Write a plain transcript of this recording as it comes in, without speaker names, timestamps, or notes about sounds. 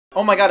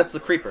Oh my god, it's the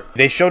Creeper.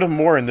 They showed him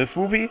more in this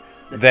movie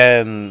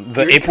than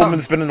the Ape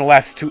Woman's been in the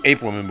last 2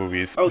 Ape Woman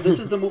movies. Oh, this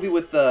is the movie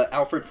with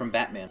Alfred from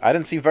Batman. I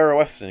didn't see Vera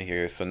West in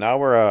here, so now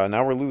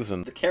we're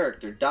losing. The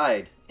character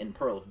died in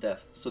Pearl of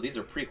Death, so these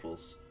are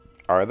prequels.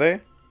 Are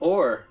they?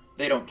 Or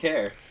they don't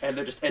care, and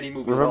they're just any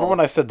movie. Remember when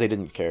I said they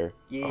didn't care?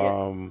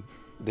 Yeah.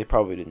 They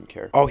probably didn't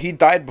care. Oh, he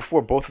died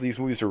before both of these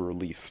movies were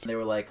released. They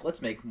were like,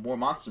 let's make more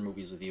monster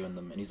movies with you in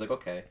them. And he's like,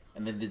 okay.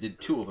 And then they did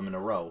 2 of them in a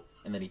row.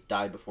 And then he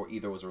died before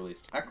either was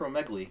released.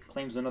 Acromegaly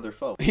claims another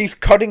foe. He's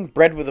cutting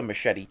bread with a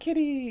machete.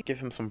 Kitty! Give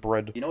him some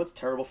bread. You know what's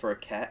terrible for a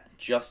cat?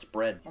 Just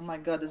bread. Oh my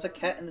god, there's a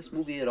cat in this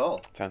movie at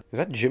all. Is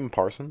that Jim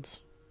Parsons?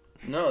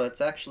 No,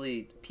 that's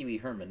actually Pee Wee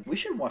Herman. We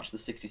should watch the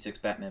 66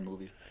 Batman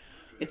movie.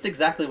 It's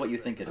exactly what you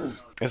think it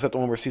is. Is that the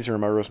one where Cesar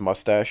Romero's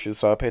mustache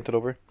is painted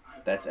over?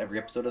 That's every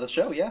episode of the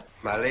show, yeah.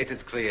 My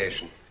latest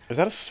creation. Is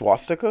that a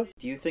swastika?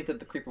 Do you think that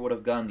the Creeper would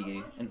have gone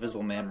the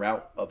Invisible Man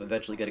route of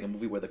eventually getting a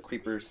movie where the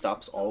Creeper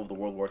stops all of the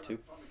World War II?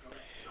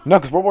 No,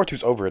 because World War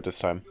II's over at this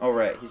time. Oh,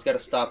 right. He's got to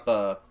stop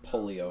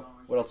polio.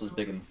 What else was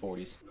big in the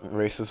 40s?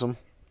 Racism.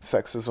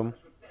 Sexism.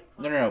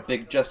 No.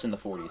 Big just in the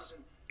 40s.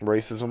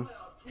 Racism.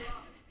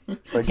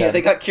 Yeah,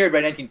 they got cured by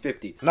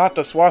 1950. Not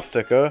the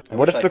swastika.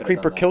 What if I the could've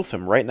Creeper done that. kills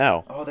him right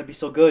now? Oh, that'd be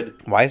so good.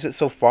 Why is it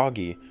so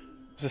foggy?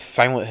 Is this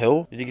Silent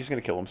Hill? You think he's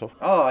gonna kill himself?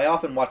 Oh, I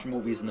often watch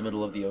movies in the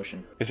middle of the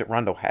ocean. Is it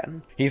Rondo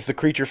Hatton? He's the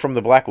creature from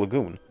the Black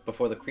Lagoon.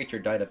 Before the creature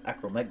died of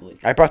acromegaly.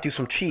 I brought you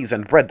some cheese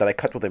and bread that I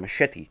cut with a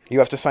machete. You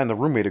have to sign the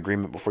roommate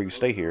agreement before you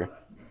stay here.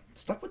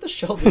 Stop with the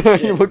Sheldon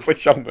shit. He looks like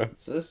Sheldon.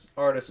 So this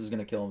artist is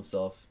gonna kill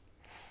himself.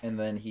 And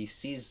then he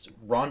sees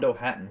Rondo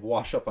Hatton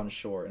wash up on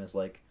shore and is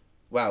like,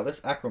 wow, this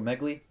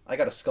acromegaly, I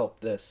gotta sculpt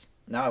this.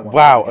 Now I want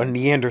Wow, to a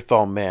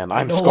Neanderthal man.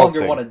 I'm no sculpting.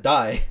 longer want to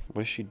die.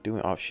 What is she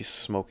doing? Oh, she's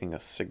smoking a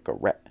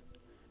cigarette.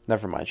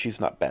 Never mind, she's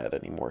not bad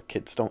anymore.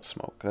 Kids don't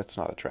smoke. That's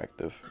not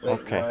attractive. Wait,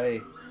 okay.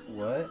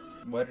 What?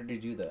 Why did he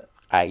do that?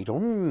 I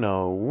don't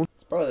know.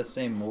 It's probably the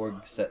same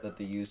morgue set that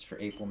they used for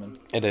Ape Woman.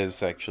 It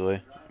is,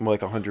 actually. More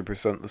like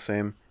 100% the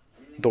same.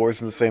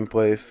 Doors in the same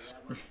place.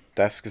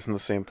 Desk is in the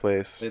same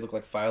place. They look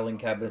like filing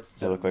cabinets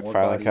instead They of look like morgue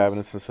filing bodies.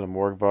 cabinets instead of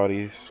morgue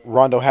bodies.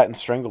 Rondo Hatton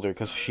strangled her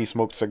because she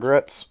smoked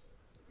cigarettes.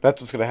 That's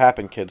what's gonna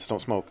happen, kids.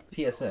 Don't smoke.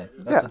 PSA.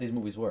 That's Yeah. what these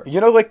movies were.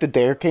 You know, like the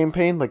DARE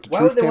campaign? Like the Why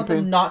Truth would they want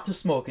campaign? them not to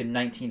smoke in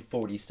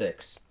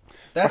 1946?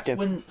 That's Fucking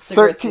when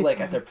cigarettes were like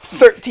at their peak.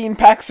 13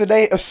 packs a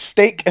day, a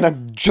steak, and a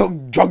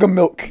jug of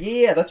milk.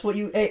 Yeah, that's what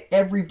you ate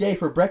every day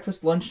for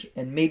breakfast, lunch,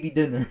 and maybe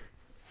dinner.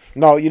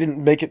 No, you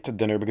didn't make it to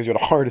dinner because you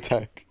had a heart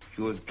attack.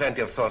 Use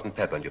plenty of salt and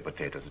pepper on your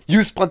potatoes.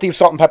 Use plenty of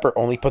salt and pepper,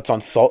 only puts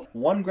on salt.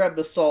 One grabbed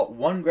the salt,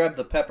 one grabbed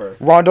the pepper.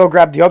 Rondo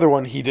grabbed the other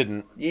one, he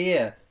didn't.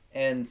 Yeah,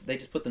 and they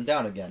just put them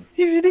down again.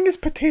 He's eating his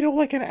potato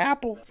like an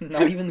apple.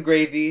 Not even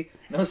gravy,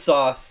 no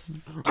sauce,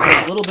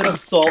 just a little bit of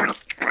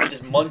salt, and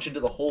just munch into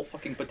the whole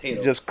fucking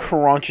potato. Just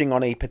crunching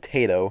on a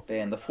potato.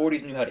 Man, the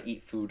 40s knew how to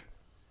eat food.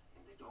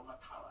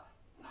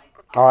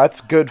 Oh,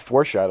 that's good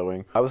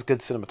foreshadowing. That was good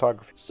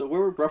cinematography. So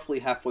we're roughly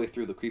halfway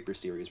through the Creeper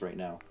series right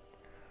now.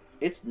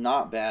 It's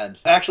not bad.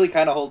 It actually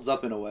kind of holds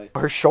up in a way.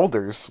 Her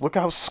shoulders, look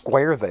how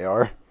square they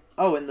are.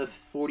 Oh, in the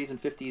 40s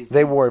and 50s...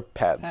 They wore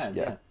pads, pads,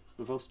 yeah.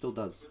 Laveau still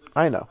does.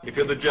 I know. If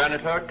you're the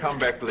janitor, come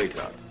back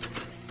later.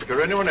 If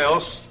you're anyone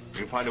else,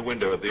 you'll find a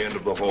window at the end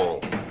of the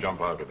hall.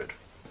 Jump out of it.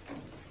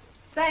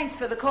 Thanks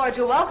for the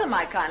cordial welcome,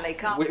 I kindly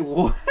come. Wait,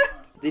 what?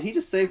 Did he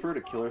just say for her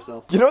to kill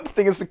herself? You know what the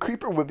thing is? The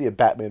Creeper would be a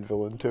Batman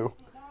villain, too.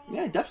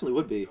 Yeah, it definitely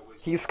would be.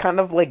 He's kind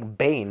of like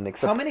Bane,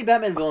 except... How many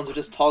Batman villains are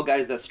just tall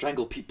guys that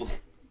strangle people?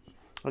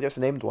 I just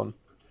named one.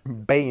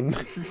 Bane.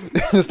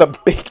 Just a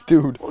big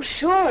dude. Well,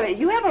 sure,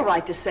 you have a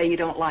right to say you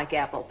don't like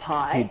apple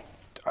pie.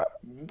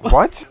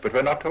 What? But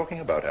we're not talking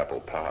about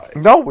apple pie.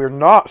 No, we're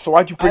not. So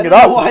why'd you bring I it don't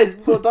up? know why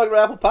we're talking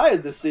about apple pie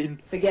in this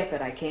scene. Forget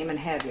that I came and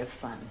have your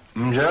fun.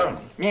 Yeah.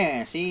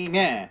 Yeah, see,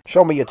 yeah.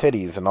 Show me your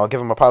titties, and I'll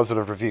give him a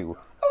positive review.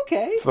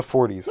 Okay, It's the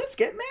 40s. let's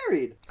get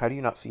married. How do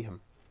you not see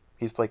him?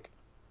 He's like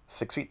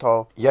 6 feet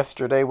tall.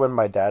 Yesterday, when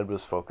my dad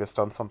was focused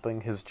on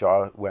something, his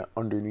jaw went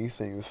underneath,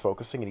 and he was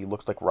focusing, and he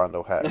looked like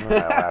Rondo Hatton, and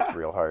I laughed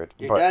real hard.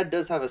 Your But dad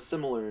does have a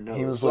similar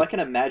nose, was so like- I can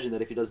imagine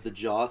that if he does the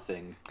jaw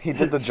thing. he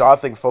did the jaw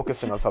thing,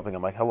 focusing on something.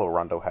 I'm like, hello,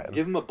 Rondo Hatton.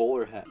 Give him a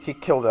bowler hat. He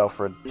killed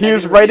Alfred. He Negative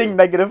was writing review.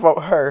 negative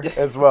about her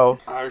as well.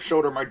 I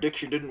showed her my dick.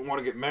 She didn't want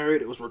to get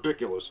married. It was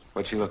ridiculous.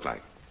 What'd she look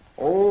like?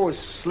 Oh,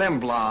 slim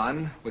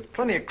blonde, with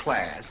plenty of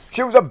class.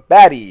 She was a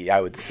baddie,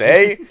 I would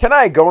say. Can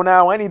I go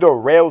now? I need to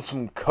rail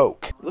some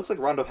coke. It looks like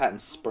Rondo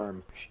Hatton's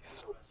sperm. She's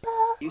so bad.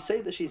 You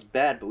say that she's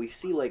bad, but we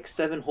see like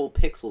 7 whole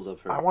pixels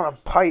of her. I want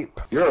a pipe.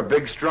 You're a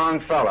big, strong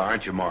fella,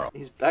 aren't you, Morrow?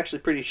 He's actually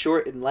pretty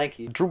short and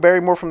lanky. Drew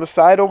Barrymore from the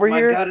side over Oh my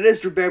here. god, it is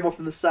Drew Barrymore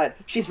from the side.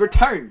 She's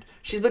returned.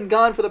 She's been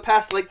gone for the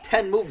past like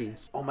 10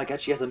 movies. Oh my god,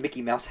 she has a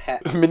Mickey Mouse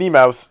hat. Minnie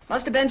Mouse.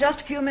 Must have been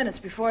just a few minutes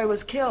before he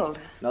was killed.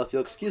 Now if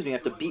you'll excuse me, I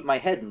have to beat my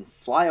head and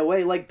fly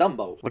away like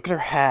Dumbo. Look at her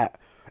hat.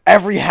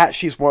 Every hat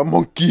she's worn.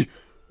 Monkey.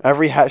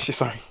 Every hat she's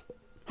sorry.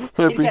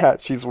 Every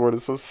hat she's worn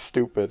is so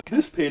stupid.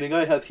 This painting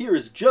I have here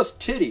is just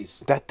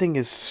titties. That thing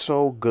is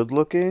so good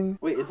looking.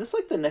 Wait, is this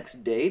like the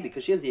next day?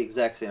 Because she has the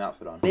exact same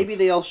outfit on. Maybe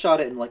they all shot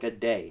it in like a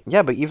day.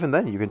 Yeah, but even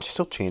then, you can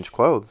still change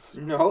clothes.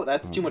 No,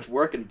 that's too much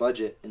work and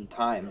budget and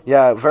time.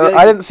 Yeah,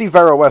 I didn't see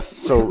Vera West,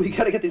 so... We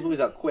gotta get these movies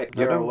out quick.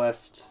 You Vera know?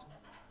 West.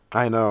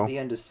 I know. The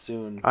end is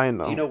soon. I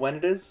know. Do you know when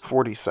it is?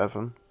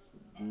 47.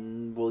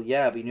 Well,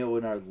 yeah, but you know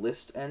when our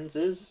list ends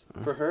is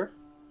for her?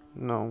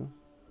 No.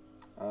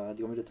 Do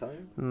you want me to tell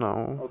you?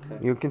 No.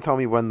 Okay. You can tell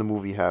me when the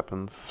movie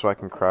happens, so I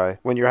can cry.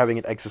 When you're having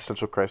an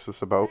existential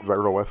crisis about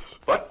Vera West.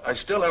 But I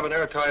still have an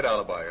airtight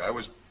alibi.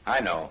 I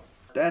know.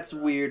 That's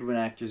weird when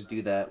actors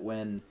do that,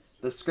 when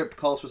the script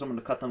calls for someone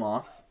to cut them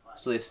off,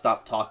 so they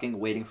stop talking,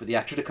 waiting for the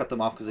actor to cut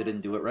them off because they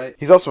didn't do it right.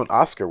 He's also an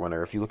Oscar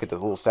winner, if you look at the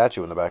little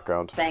statue in the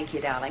background. Thank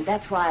you, darling.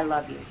 That's why I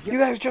love you. You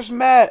guys just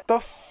met! The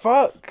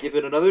fuck? Give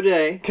it another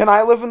day. Can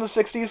I live in the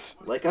 60s?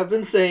 Like I've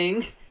been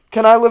saying.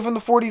 Can I live in the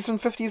 40s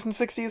and 50s and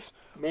 60s?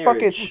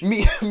 Marriage.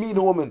 Fucking meet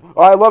a woman.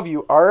 Oh, I love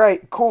you.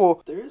 Alright,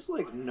 cool. There's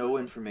like no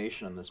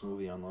information on this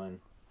movie online.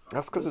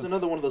 That's because it's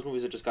another one of those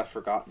movies that just got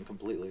forgotten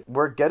completely.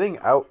 We're getting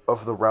out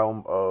of the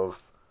realm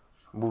of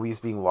movies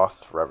being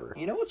lost forever.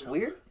 You know what's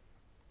weird?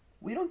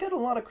 We don't get a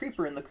lot of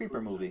Creeper in the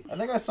Creeper movie. I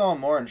think I saw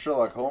more in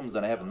Sherlock Holmes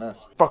than I have in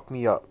this. Fuck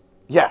me up.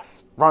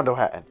 Yes, Rondo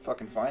Hatton.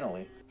 Fucking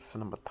finally.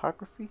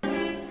 Cinematography?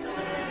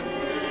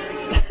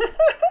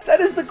 That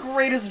is the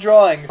greatest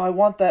drawing! I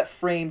want that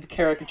framed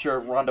caricature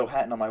of Rondo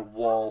Hatton on my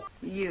wall.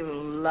 You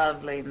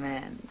lovely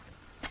man.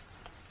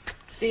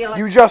 See you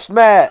later. You just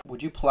met!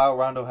 Would you plow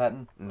Rondo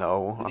Hatton?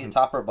 No. Is he a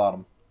top or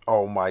bottom?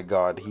 Oh my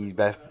god,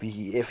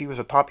 if he was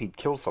a top, he'd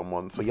kill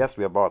someone, so yes,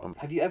 we have bottom.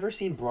 Have you ever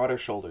seen Broader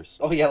Shoulders?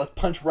 Oh yeah, let's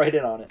punch right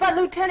in on it. But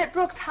Lieutenant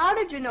Brooks, how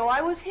did you know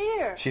I was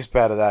here? She's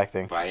bad at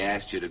acting. If I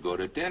asked you to go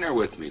to dinner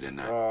with me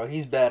tonight. Oh,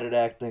 he's bad at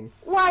acting.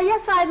 Why,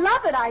 yes, I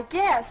love it, I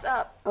guess.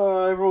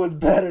 Oh, everyone's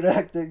bad at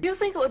acting. Do you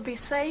think it would be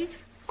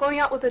safe going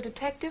out with a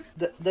detective?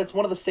 That's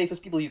one of the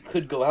safest people you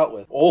could go out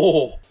with.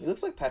 Oh, he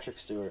looks like Patrick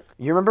Stewart.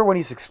 You remember when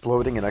he's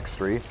exploding in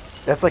X3?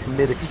 That's like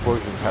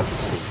mid-explosion Patrick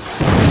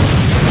Stewart.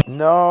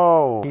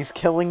 No! He's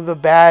killing the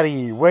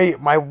baddie! Wait,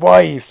 my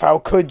wife! How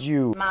could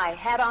you? My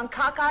head on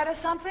cockeyed or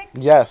something?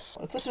 Yes.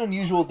 That's such an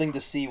unusual thing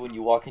to see when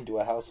you walk into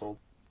a household.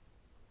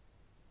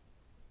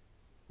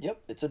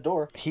 Yep, it's a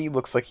door. He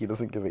looks like he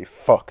doesn't give a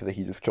fuck that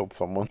he just killed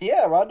someone.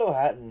 Yeah, Rondo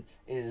Hatton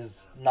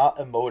is not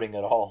emoting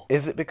at all.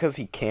 Is it because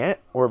he can't,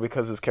 or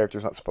because his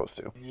character's not supposed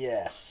to?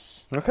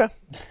 Yes. Okay.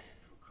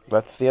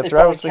 That's the They answer I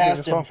probably was thinking cast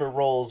as well. him for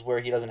roles where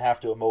he doesn't have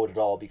to emote at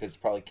all because he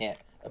probably can't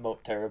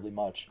emote terribly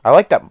much. I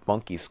like that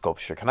monkey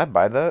sculpture. Can I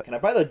buy that? Can I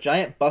buy the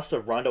giant bust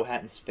of Rondo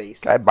Hatton's face?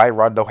 Can I buy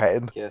Rondo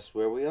Hatton? Guess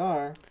where we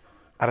are.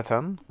 Out of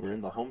 10? We're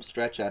in the home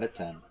stretch out of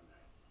 10.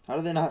 How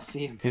do they not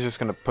see him? He's just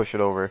gonna push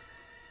it over.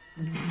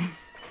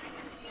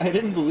 I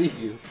didn't believe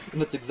you, and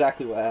that's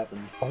exactly what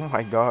happened. Oh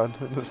my god,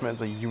 this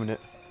man's a unit.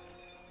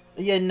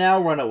 Yeah,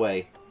 now run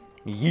away.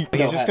 Yeet. No,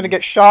 He's just gonna Hatton.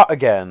 get shot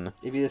again.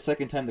 It'd be the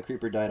second time the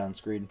creeper died on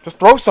screen. Just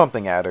throw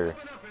something at her.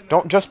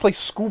 Don't just play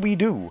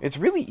Scooby-Doo. It's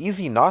really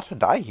easy not to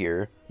die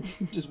here.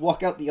 Just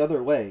walk out the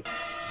other way.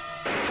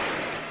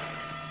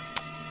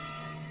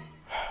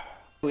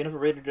 We never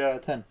rated it out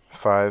of 10.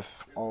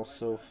 5.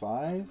 Also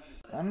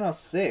 5? I don't know,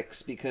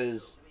 6,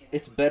 because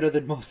it's better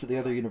than most of the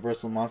other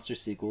Universal Monster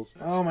sequels.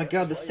 Oh my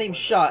god, the same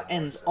shot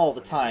ends all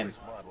the time.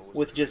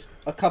 With just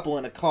a couple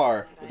in a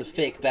car with a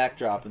fake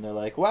backdrop, and they're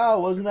like, wow,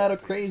 wasn't that a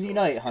crazy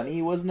night,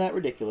 honey? Wasn't that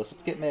ridiculous?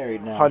 Let's get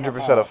married now.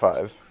 100% a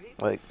 5.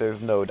 Like,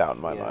 there's no doubt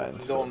in my Yeah, mind. I'm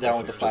so going down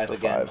with this the is just 5 a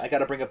again. 5. I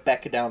gotta bring a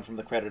Beck down from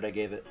the credit I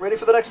gave it. Ready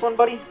for the next one,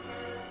 buddy?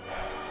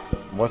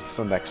 What's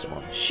the next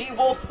one?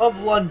 She-Wolf of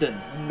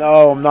London.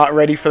 No, I'm not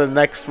ready for the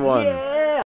next one. Yeah!